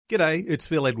G'day, it's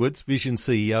Phil Edwards, Vision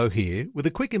CEO here, with a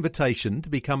quick invitation to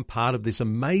become part of this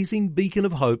amazing beacon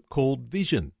of hope called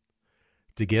Vision.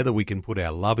 Together we can put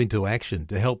our love into action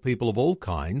to help people of all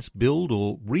kinds build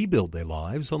or rebuild their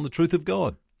lives on the truth of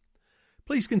God.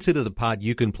 Please consider the part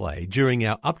you can play during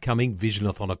our upcoming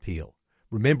Visionathon appeal,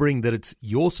 remembering that it's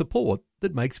your support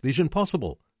that makes Vision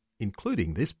possible,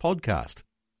 including this podcast.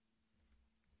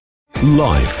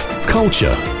 Life,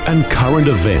 culture, and current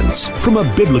events from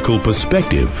a biblical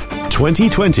perspective.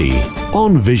 2020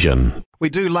 on Vision. We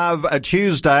do love a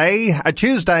Tuesday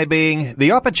being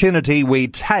the opportunity we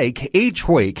take each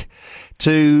week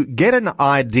to get an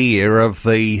idea of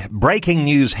the breaking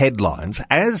news headlines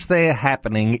as they're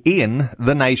happening in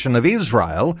the nation of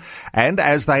Israel and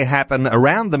as they happen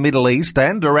around the Middle East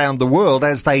and around the world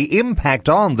as they impact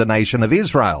on the nation of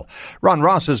Israel. Ron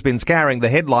Ross has been scouring the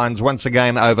headlines once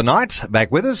again overnight.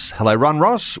 Back with us. Hello, Ron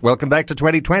Ross. Welcome back to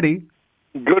 2020.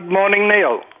 Good morning,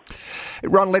 Neil.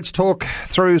 Ron, let's talk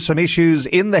through some issues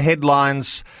in the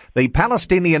headlines. The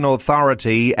Palestinian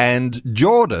Authority and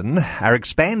Jordan are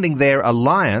expanding their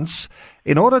alliance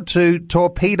in order to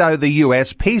torpedo the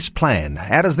US peace plan.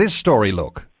 How does this story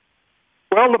look?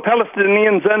 Well, the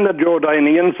Palestinians and the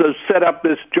Jordanians have set up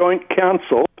this joint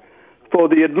council for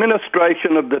the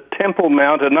administration of the Temple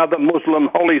Mount and other Muslim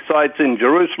holy sites in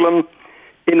Jerusalem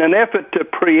in an effort to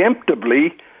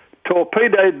preemptively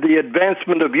torpedoed the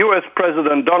advancement of US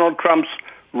President Donald Trump's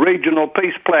regional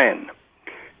peace plan.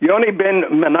 Yoni Ben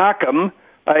Menachem,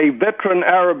 a veteran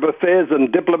Arab affairs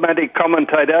and diplomatic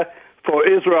commentator for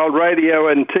Israel Radio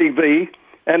and TV,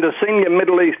 and a senior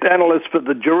Middle East analyst for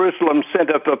the Jerusalem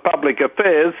Center for Public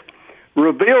Affairs,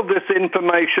 revealed this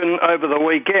information over the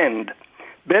weekend.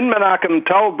 Ben Menachem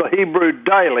told the Hebrew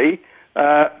Daily,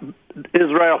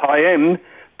 Israel Hayom,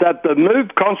 that the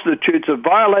move constitutes a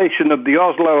violation of the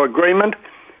Oslo Agreement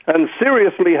and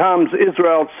seriously harms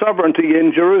Israel's sovereignty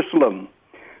in Jerusalem.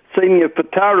 Senior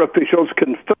Fatah officials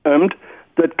confirmed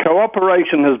that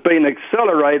cooperation has been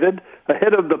accelerated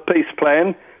ahead of the peace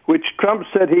plan, which Trump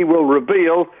said he will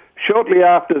reveal shortly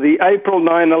after the April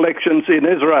 9 elections in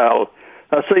Israel.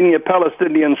 A senior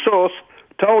Palestinian source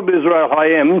told Israel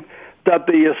Hayom that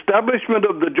the establishment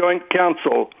of the Joint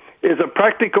Council is a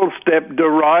practical step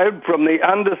derived from the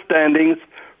understandings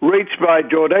reached by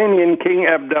Jordanian King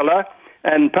Abdullah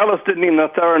and Palestinian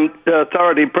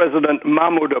Authority President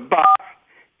Mahmoud Abbas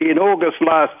in August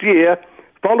last year,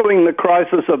 following the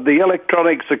crisis of the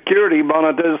electronic security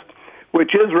monitors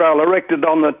which Israel erected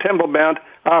on the Temple Mount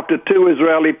after 2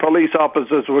 Israeli police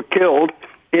officers were killed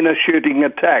in a shooting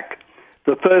attack.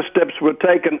 The first steps were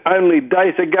taken only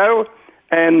days ago,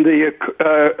 and the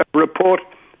report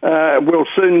will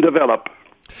soon develop.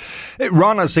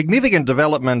 Ron, a significant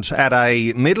development at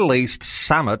a Middle East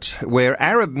summit where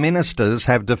Arab ministers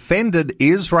have defended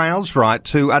Israel's right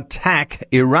to attack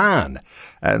Iran.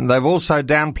 And they've also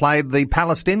downplayed the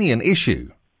Palestinian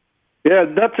issue. Yeah,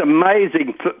 that's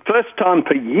amazing. First time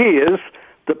for years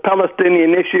the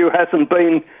Palestinian issue hasn't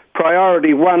been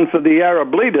priority one for the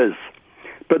Arab leaders.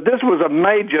 But this was a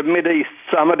major Mideast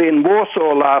summit in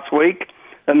Warsaw last week,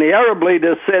 and the Arab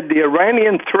leaders said the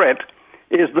Iranian threat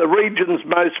is the region's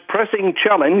most pressing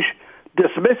challenge,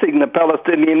 dismissing the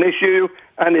Palestinian issue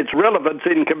and its relevance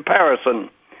in comparison.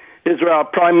 Israel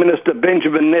Prime Minister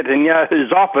Benjamin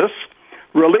Netanyahu's office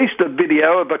released a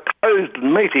video of a closed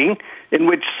meeting in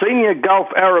which senior Gulf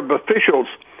Arab officials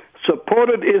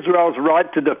supported Israel's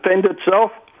right to defend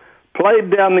itself,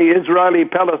 played down the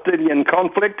Israeli-Palestinian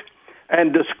conflict,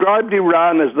 and described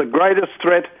Iran as the greatest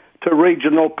threat to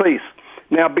regional peace.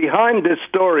 Now, behind this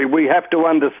story, we have to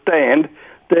understand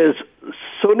there's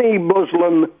Sunni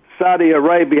Muslim Saudi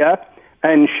Arabia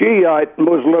and Shiite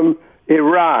Muslim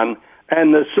Iran,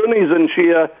 and the Sunnis and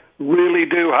Shia really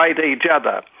do hate each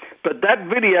other. But that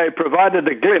video provided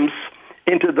a glimpse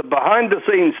into the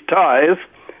behind-the-scenes ties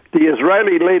the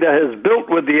Israeli leader has built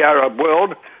with the Arab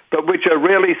world, but which are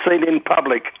rarely seen in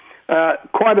public.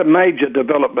 Quite a major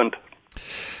development.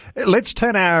 Let's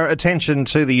turn our attention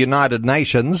to the United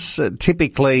Nations,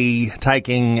 typically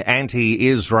taking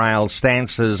anti-Israel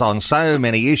stances on so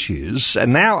many issues.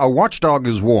 And now a watchdog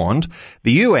has warned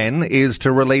the UN is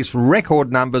to release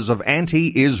record numbers of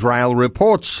anti-Israel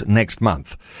reports next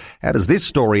month. How does this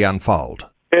story unfold?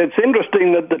 It's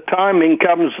interesting that the timing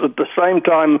comes at the same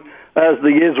time as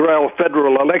the Israel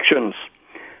federal elections.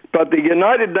 But the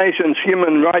United Nations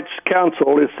Human Rights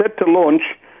Council is set to launch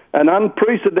an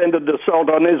unprecedented assault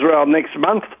on Israel next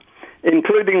month,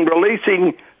 including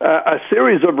releasing a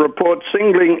series of reports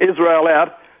singling Israel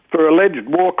out for alleged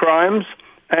war crimes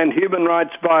and human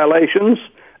rights violations,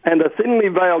 and a thinly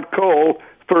veiled call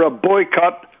for a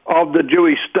boycott of the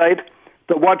Jewish state.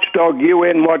 the watchdog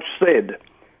UN Watch said.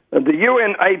 The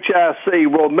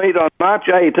UNHRC will meet on March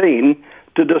 18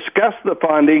 to discuss the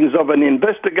findings of an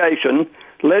investigation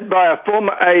led by a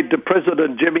former aide to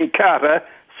President Jimmy Carter,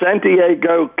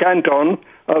 Santiago Canton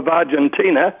of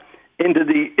Argentina, into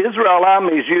the Israel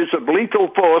Army's use of lethal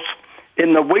force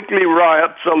in the weekly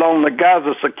riots along the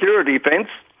Gaza security fence,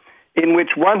 in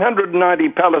which 190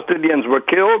 Palestinians were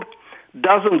killed,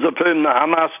 dozens of whom the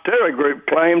Hamas terror group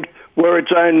claimed were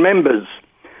its own members.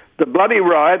 The bloody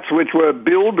riots, which were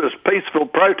billed as peaceful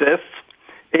protests,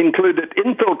 included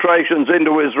infiltrations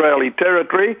into Israeli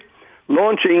territory,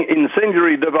 launching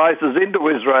incendiary devices into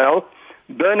Israel,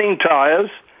 burning tyres,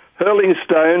 hurling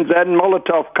stones and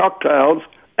Molotov cocktails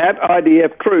at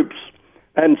IDF troops,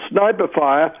 and sniper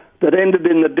fire that ended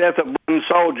in the death of one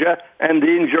soldier and the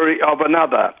injury of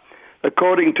another.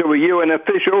 According to a UN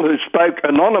official who spoke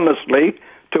anonymously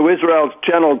to Israel's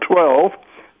Channel 12,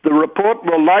 the report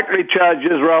will likely charge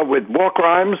Israel with war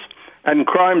crimes and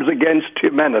crimes against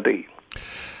humanity.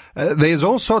 There's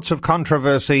all sorts of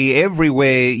controversy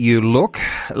everywhere you look.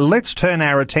 Let's turn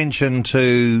our attention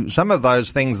to some of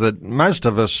those things that most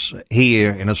of us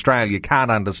here in Australia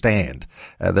can't understand,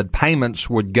 that payments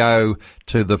would go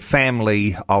to the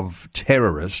family of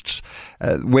terrorists,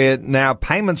 where now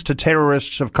payments to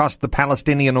terrorists have cost the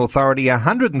Palestinian Authority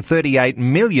 $138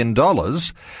 million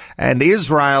and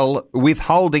Israel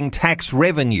withholding tax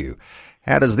revenue.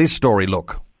 How does this story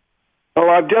look? Well,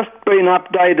 I've just been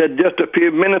updated just a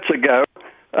few minutes ago.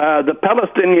 The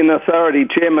Palestinian Authority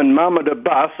Chairman Mahmoud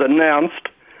Abbas announced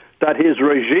that his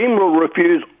regime will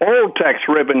refuse all tax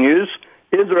revenues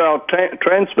Israel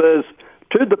transfers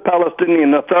to the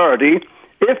Palestinian Authority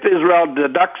if Israel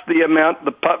deducts the amount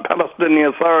the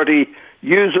Palestinian Authority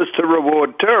uses to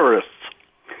reward terrorists.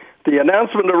 The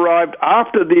announcement arrived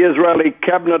after the Israeli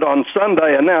cabinet on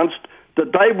Sunday announced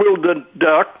that they will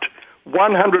deduct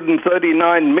 $139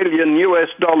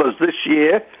 million this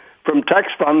year from tax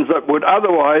funds that would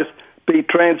otherwise be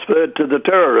transferred to the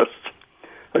terrorists.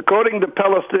 According to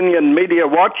Palestinian Media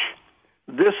Watch,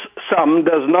 this sum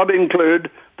does not include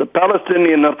the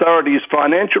Palestinian Authority's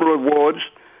financial rewards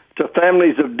to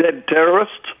families of dead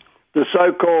terrorists, the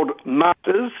so-called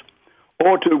martyrs,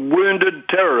 or to wounded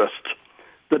terrorists.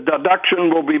 The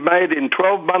deduction will be made in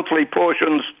 12 monthly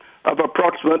portions of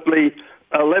approximately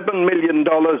 $11 million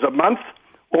a month,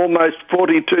 almost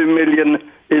 42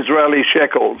 million Israeli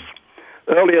shekels.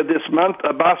 Earlier this month,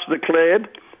 Abbas declared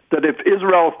that if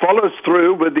Israel follows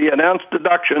through with the announced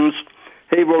deductions,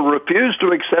 he will refuse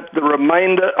to accept the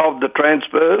remainder of the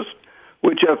transfers,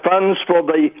 which are funds for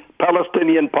the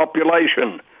Palestinian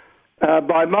population.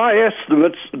 By my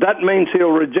estimates, that means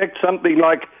he'll reject something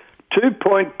like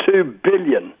 $2.2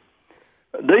 billion.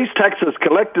 These taxes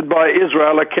collected by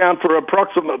Israel account for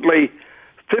approximately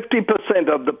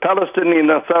 50% of the Palestinian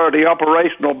Authority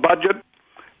operational budget,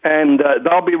 and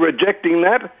they'll be rejecting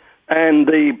that. And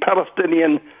the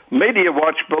Palestinian Media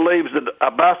Watch believes that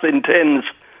Abbas intends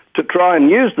to try and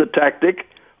use the tactic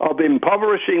of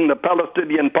impoverishing the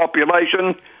Palestinian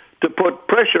population to put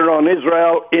pressure on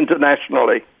Israel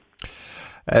internationally.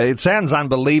 It sounds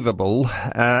unbelievable,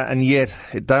 and yet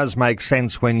it does make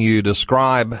sense when you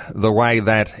describe the way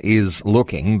that is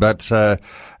looking. But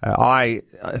I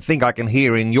think I can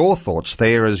hear in your thoughts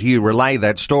there as you relay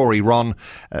that story, Ron,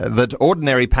 that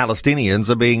ordinary Palestinians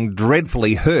are being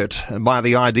dreadfully hurt by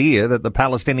the idea that the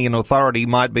Palestinian Authority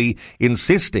might be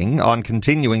insisting on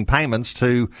continuing payments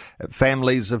to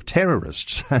families of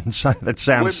terrorists. And so that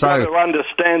sounds so... We've got to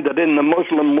understand that in the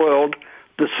Muslim world,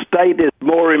 the state is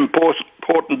more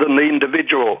important than the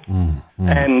individual.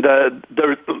 And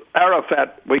the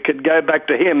Arafat, we could go back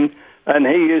to him, and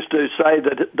he used to say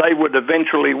that they would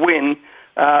eventually win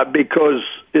because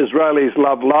Israelis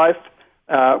love life,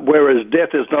 whereas death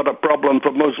is not a problem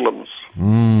for Muslims.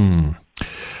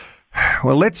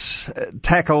 Well, let's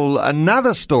tackle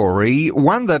another story,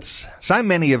 one that so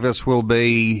many of us will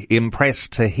be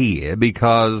impressed to hear,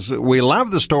 because we love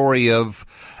the story of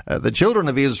the children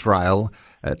of Israel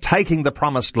taking the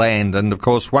promised land. And, of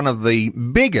course, one of the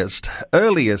biggest,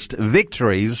 earliest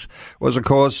victories was, of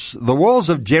course, the walls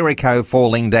of Jericho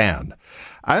falling down,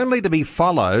 only to be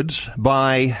followed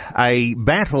by a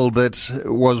battle that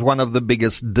was one of the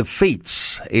biggest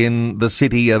defeats in the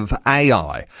city of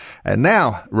Ai. And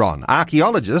now, Ron,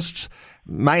 archaeologists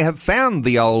may have found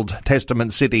the Old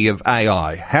Testament city of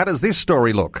Ai. How does this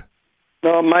story look?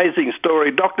 Oh, amazing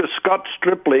story. Dr. Scott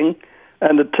Stripling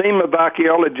and a team of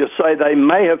archaeologists say they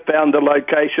may have found the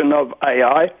location of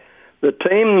Ai. The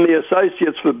team, the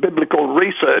Associates for Biblical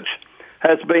Research,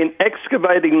 has been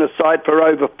excavating the site for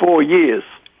over 4 years.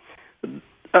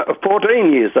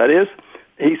 14 years, that is.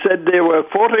 He said there were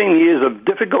 14 years of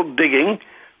difficult digging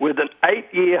with an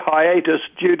 8-year hiatus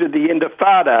due to the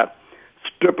Intifada,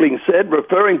 Stripling said,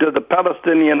 referring to the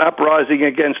Palestinian uprising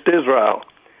against Israel.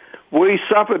 We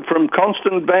suffered from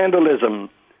constant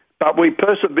vandalism, but we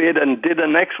persevered and did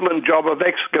an excellent job of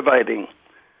excavating.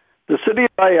 The city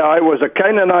of Ai was a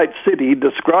Canaanite city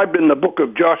described in the book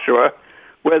of Joshua,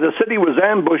 where the city was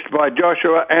ambushed by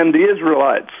Joshua and the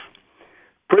Israelites.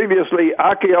 Previously,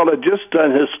 archaeologists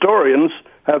and historians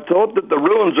have thought that the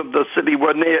ruins of the city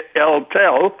were near El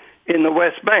Tel in the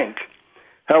West Bank.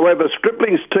 However,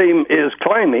 Stripling's team is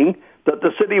claiming that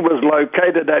the city was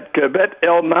located at Kibbutz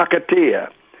El Makatir.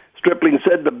 Stripling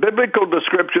said the biblical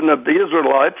description of the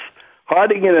Israelites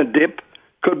hiding in a dip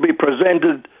could be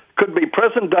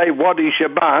present-day Wadi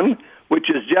Shaban, which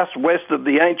is just west of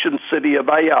the ancient city of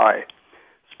Ai.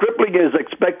 Stripling is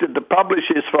expected to publish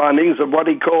his findings of what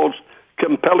he calls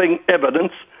compelling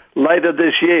evidence later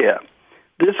this year.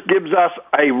 This gives us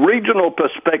a regional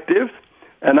perspective,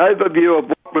 an overview of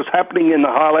what was happening in the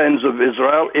highlands of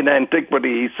Israel in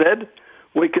antiquity, he said.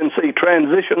 We can see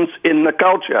transitions in the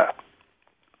culture.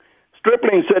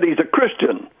 Stripling said he's a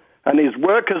Christian, and his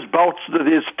work has bolstered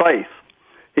his faith.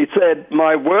 He said,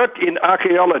 my work in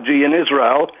archaeology in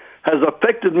Israel has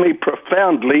affected me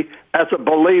profoundly as a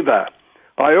believer.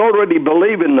 I already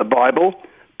believe in the Bible,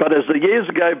 but as the years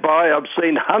go by, I've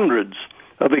seen hundreds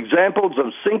of examples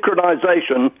of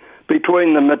synchronization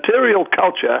between the material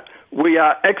culture we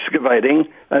are excavating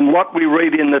and what we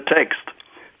read in the text.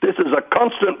 This is a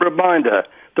constant reminder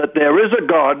that there is a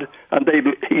God and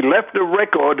he left a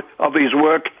record of his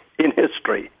work in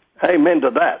history. Amen to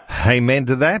that. Amen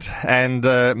to that. And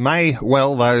may,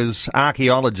 well, those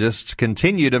archaeologists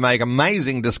continue to make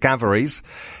amazing discoveries.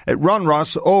 Ron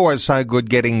Ross, always so good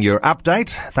getting your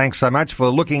update. Thanks so much for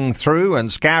looking through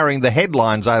and scouring the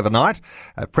headlines overnight.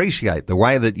 Appreciate the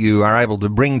way that you are able to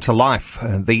bring to life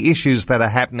the issues that are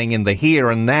happening in the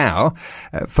here and now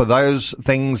for those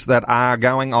things that are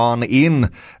going on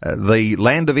in the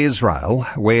land of Israel,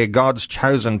 where God's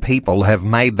chosen people have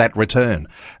made that return.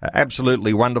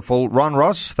 Absolutely wonderful. Ron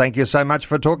Ross, thank you so much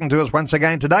for talking to us once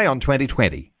again today on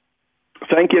 2020.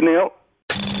 Thank you, Neil.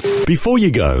 Before you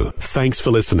go, thanks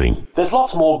for listening. There's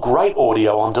lots more great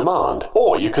audio on demand,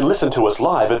 or you can listen to us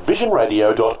live at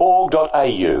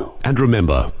visionradio.org.au. And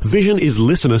remember, Vision is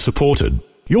listener supported.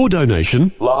 Your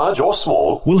donation, large or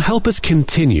small, will help us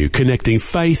continue connecting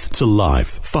faith to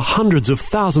life for hundreds of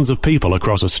thousands of people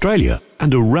across Australia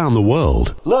and around the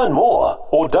world. Learn more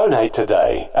or donate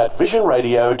today at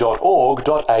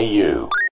visionradio.org.au.